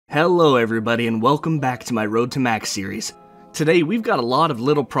Hello everybody and welcome back to my Road to Max series. Today we've got a lot of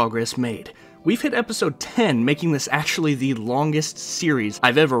little progress made. We've hit episode 10, making this actually the longest series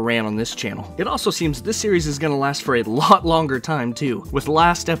I've ever ran on this channel. It also seems this series is going to last for a lot longer time too, with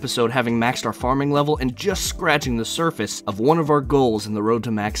last episode having maxed our farming level and just scratching the surface of one of our goals in the Road to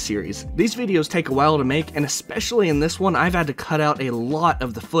Max series. These videos take a while to make, and especially in this one I've had to cut out a lot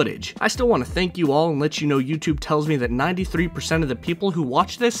of the footage. I still want to thank you all and let you know YouTube tells me that 93% of the people who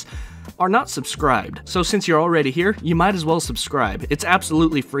watch this are not subscribed. So since you're already here, you might as well subscribe. It's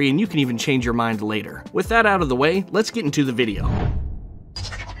absolutely free and you can even change your mind later. With that out of the way, let's get into the video.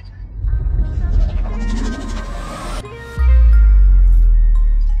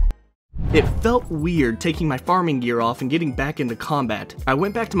 It felt weird taking my farming gear off and getting back into combat. I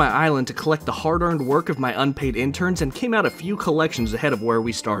went back to my island to collect the hard-earned work of my unpaid interns and came out a few collections ahead of where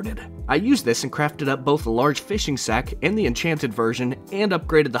we started. I used this and crafted up both the large fishing sack and the enchanted version, and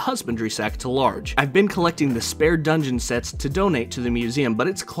upgraded the husbandry sack to large. I've been collecting the spare dungeon sets to donate to the museum, but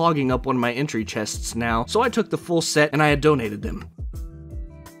it's clogging up one of my entry chests now, so I took the full set and I had donated them.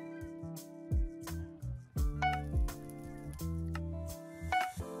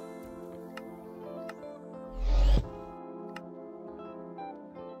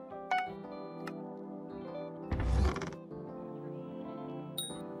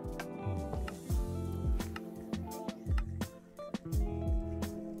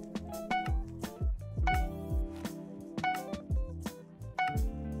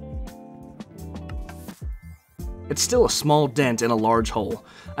 It's still a small dent in a large hole.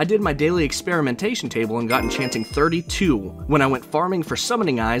 I did my daily experimentation table and got enchanting 32 when I went farming for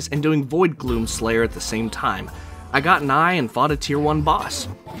summoning eyes and doing Void Gloom Slayer at the same time. I got an eye and fought a tier 1 boss.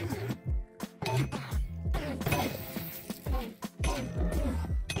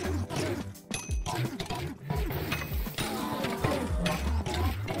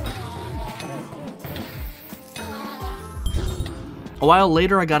 A while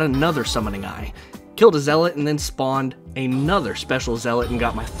later I got another summoning eye. Killed a zealot and then spawned another special zealot and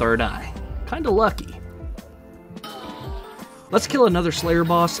got my third eye. Kinda lucky. Let's kill another Slayer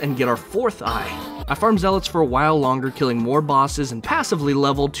boss and get our fourth eye. I farmed zealots for a while longer, killing more bosses and passively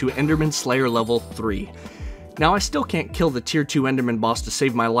leveled to Enderman Slayer level 3. Now I still can't kill the tier 2 Enderman boss to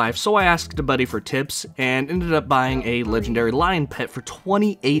save my life, so I asked a buddy for tips and ended up buying a legendary lion pet for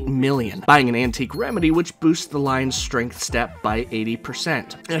 28 million, buying an antique remedy which boosts the lion's strength stat by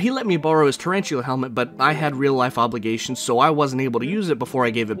 80%. Now he let me borrow his tarantula helmet, but I had real life obligations, so I wasn't able to use it before I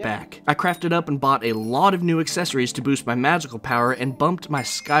gave it back. I crafted up and bought a lot of new accessories to boost my magical power and bumped my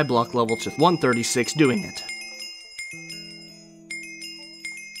skyblock level to 136 doing it.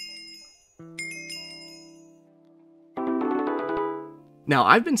 Now,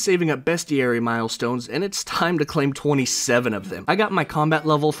 I've been saving up bestiary milestones, and it's time to claim 27 of them. I got my combat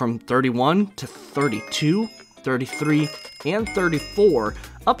level from 31 to 32, 33, and 34,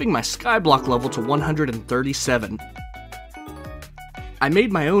 upping my skyblock level to 137. I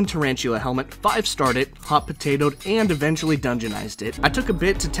made my own tarantula helmet, 5-starred it, hot potatoed, and eventually dungeonized it. I took a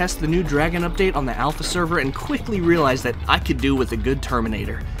bit to test the new dragon update on the alpha server and quickly realized that I could do with a good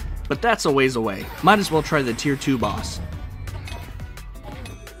Terminator. But that's a ways away. Might as well try the tier 2 boss.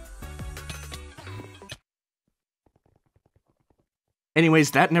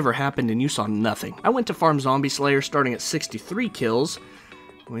 Anyways, that never happened and you saw nothing. I went to farm Zombie Slayer starting at 63 kills.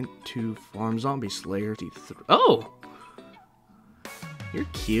 Went to farm Zombie Slayer. Oh! You're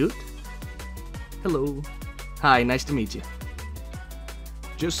cute. Hello. Hi, nice to meet you.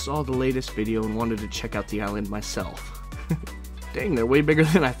 Just saw the latest video and wanted to check out the island myself. Dang, they're way bigger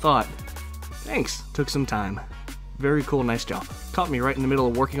than I thought. Thanks, took some time. Very cool, nice job. Caught me right in the middle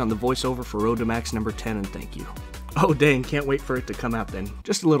of working on the voiceover for Road to Max number 10 and thank you. Oh dang, can't wait for it to come out then.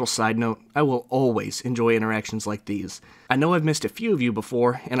 Just a little side note, I will always enjoy interactions like these. I know I've missed a few of you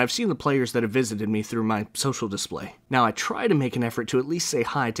before, and I've seen the players that have visited me through my social display. Now I try to make an effort to at least say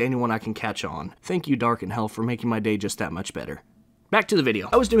hi to anyone I can catch on. Thank you Dark and Hell for making my day just that much better. Back to the video.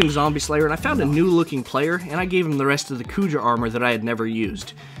 I was doing Zombie Slayer and I found a new looking player, and I gave him the rest of the Kuja armor that I had never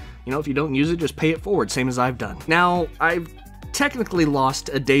used. You know, if you don't use it, just pay it forward, same as I've done. Now, I've technically lost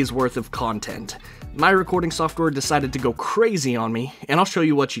a day's worth of content. My recording software decided to go crazy on me, and I'll show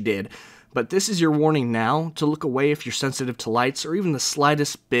you what you did. But this is your warning now to look away if you're sensitive to lights or even the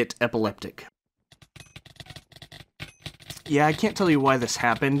slightest bit epileptic. Yeah, I can't tell you why this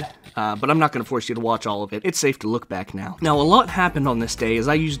happened. but I'm not going to force you to watch all of it. It's safe to look back now. Now, a lot happened on this day as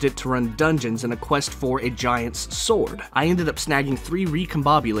I used it to run dungeons in a quest for a giant's sword. I ended up snagging 3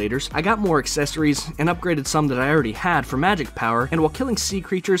 recombobulators, I got more accessories, and upgraded some that I already had for magic power, and while killing sea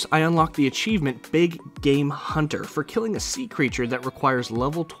creatures, I unlocked the achievement Big Game Hunter for killing a sea creature that requires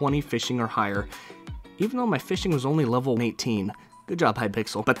level 20 fishing or higher, even though my fishing was only level 18. Good job,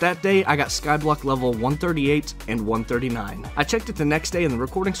 Hypixel. But that day, I got Skyblock level 138 and 139. I checked it the next day and the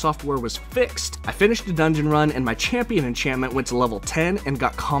recording software was fixed. I finished the dungeon run and my champion enchantment went to level 10 and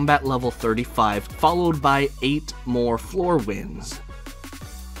got combat level 35, followed by 8 more floor wins.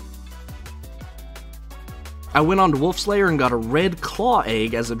 I went on to Wolfslayer and got a red claw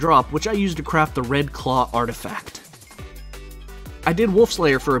egg as a drop, which I used to craft the red claw artifact. I did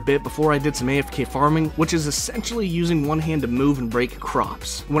Wolfslayer for a bit before I did some AFK farming, which is essentially using one hand to move and break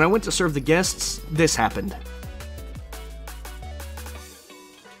crops. When I went to serve the guests, this happened.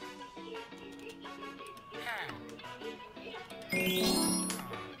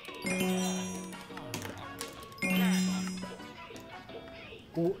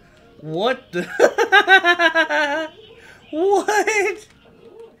 What the? What?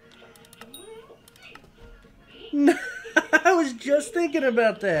 No. I was just thinking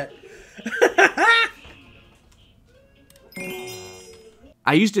about that.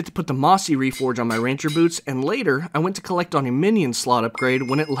 I used it to put the Mossy Reforge on my Rancher boots, and later, I went to collect on a minion slot upgrade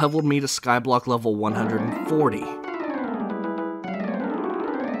when it leveled me to Skyblock level 140.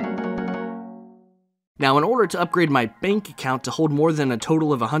 Now, in order to upgrade my bank account to hold more than a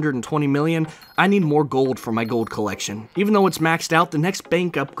total of 120 million, I need more gold for my gold collection. Even though it's maxed out, the next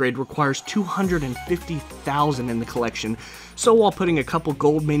bank upgrade requires 250,000 in the collection, so while putting a couple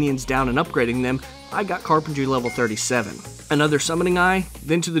gold minions down and upgrading them, I got Carpentry level 37. Another Summoning Eye,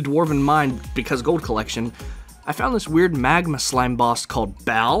 then to the Dwarven Mine because gold collection. I found this weird magma slime boss called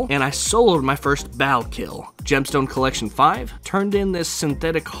Bal, and I soloed my first Bal kill. Gemstone Collection 5, turned in this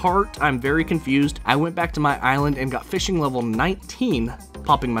synthetic heart, I'm very confused. I went back to my island and got fishing level 19,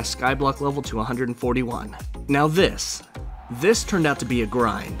 popping my Skyblock level to 141. Now this turned out to be a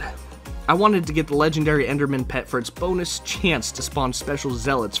grind. I wanted to get the legendary Enderman pet for its bonus chance to spawn special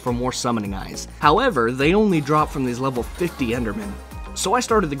zealots for more Summoning Eyes. However, they only drop from these level 50 Endermen. So I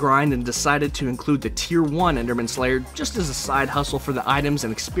started the grind and decided to include the tier 1 Enderman Slayer just as a side hustle for the items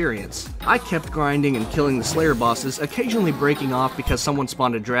and experience. I kept grinding and killing the Slayer bosses, occasionally breaking off because someone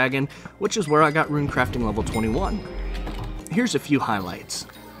spawned a dragon, which is where I got runecrafting level 21. Here's a few highlights.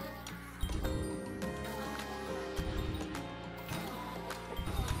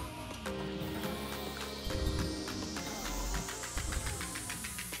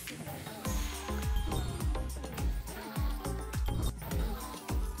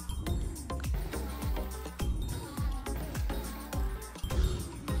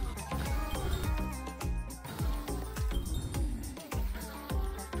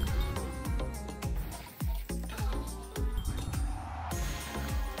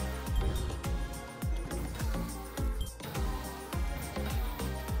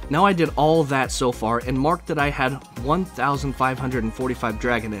 Now I did all that so far and marked that I had 1,545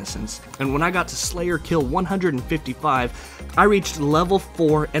 Dragon Essence, and when I got to Slayer Kill 155, I reached level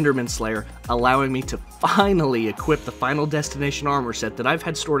 4 Enderman Slayer, allowing me to finally equip the Final Destination armor set that I've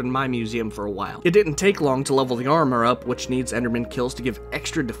had stored in my museum for a while. It didn't take long to level the armor up, which needs Enderman kills to give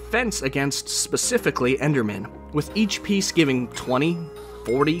extra defense against specifically Endermen, with each piece giving 20,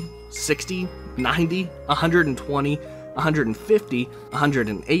 40, 60, 90, 120, 150,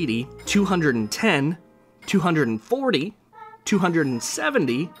 180, 210, 240,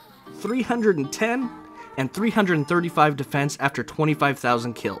 270, 310, and 335 defense after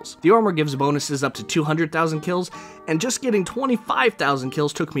 25,000 kills. The armor gives bonuses up to 200,000 kills, and just getting 25,000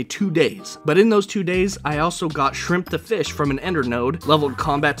 kills took me 2 days. But in those 2 days, I also got Shrimp the Fish from an Ender node, leveled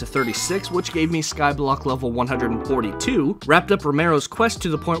combat to 36, which gave me Skyblock level 142, wrapped up Romero's quest to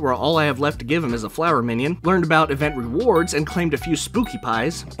the point where all I have left to give him is a flower minion, learned about event rewards and claimed a few spooky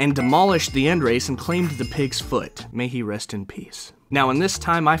pies, and demolished the end race and claimed the pig's foot. May he rest in peace. Now, in this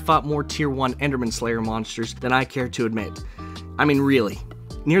time, I fought more tier 1 Enderman Slayer monsters than I care to admit. I mean, really.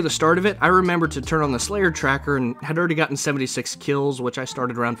 Near the start of it, I remembered to turn on the Slayer tracker and had already gotten 76 kills, which I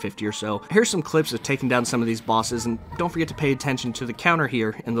started around 50 or so. Here's some clips of taking down some of these bosses, and don't forget to pay attention to the counter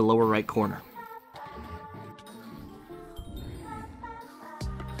here in the lower right corner.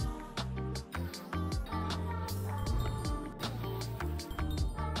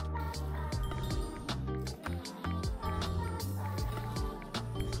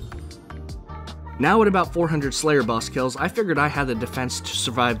 Now at about 400 Slayer boss kills, I figured I had the defense to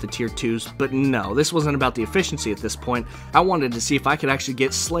survive the tier 2s, but no, this wasn't about the efficiency at this point. I wanted to see if I could actually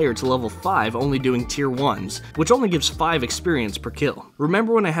get Slayer to level 5 only doing tier 1s, which only gives 5 experience per kill.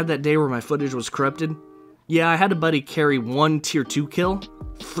 Remember when I had that day where my footage was corrupted? Yeah, I had a buddy carry 1 tier 2 kill,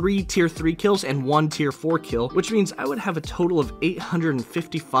 3 tier 3 kills, and 1 tier 4 kill, which means I would have a total of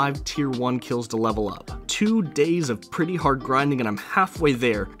 855 tier 1 kills to level up. 2 days of pretty hard grinding and I'm halfway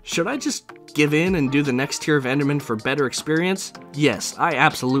there. Should I just give in and do the next tier of Enderman for better experience? Yes, I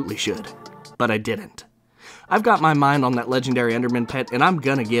absolutely should. But I didn't. I've got my mind on that legendary Enderman pet, and I'm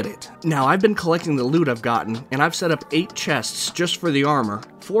gonna get it. Now, I've been collecting the loot I've gotten, and I've set up 8 chests just for the armor,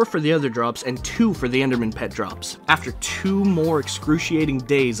 4 for the other drops, and 2 for the Enderman pet drops. After 2 more excruciating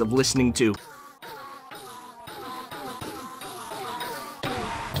days of listening to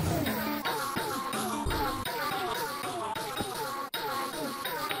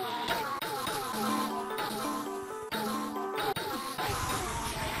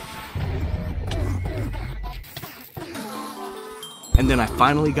and then I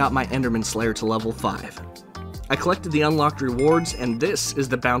finally got my Enderman Slayer to level 5. I collected the unlocked rewards, and this is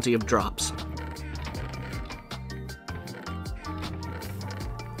the bounty of drops.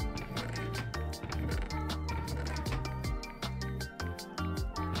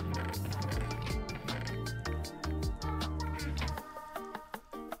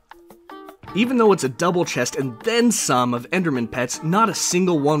 Even though it's a double chest and then some of Enderman pets, not a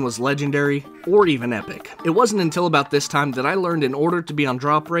single one was legendary or even epic. It wasn't until about this time that I learned in order to be on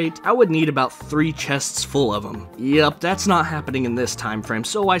drop rate, I would need about 3 chests full of them. Yep, that's not happening in this time frame,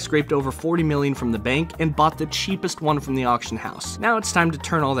 so I scraped over 40 million from the bank and bought the cheapest one from the auction house. Now it's time to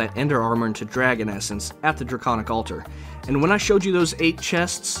turn all that Ender armor into Dragon Essence at the Draconic Altar. And when I showed you those 8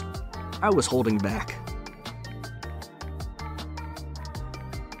 chests, I was holding back.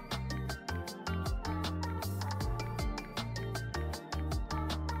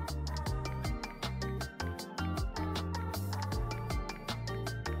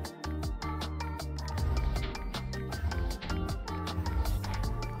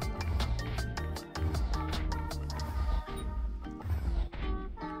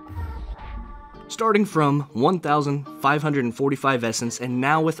 Starting from 1,545 essence and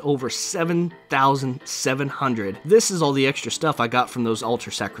now with over 7,700. This is all the extra stuff I got from those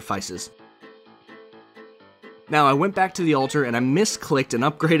altar sacrifices. Now I went back to the altar and I misclicked and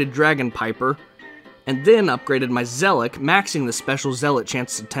upgraded Dragon Piper, and then upgraded my Zealot, maxing the special Zealot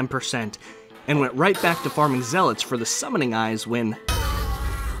chance to 10%, and went right back to farming Zealots for the summoning eyes when...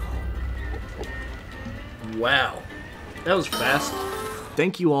 Wow, that was fast.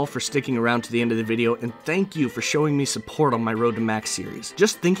 Thank you all for sticking around to the end of the video, and thank you for showing me support on my Road to Max series.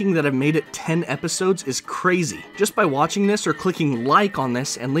 Just thinking that I've made it 10 episodes is crazy. Just by watching this or clicking like on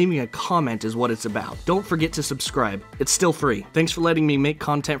this and leaving a comment is what it's about. Don't forget to subscribe. It's still free. Thanks for letting me make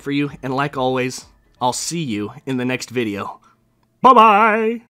content for you, and like always, I'll see you in the next video.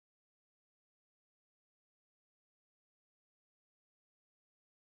 Bye-bye!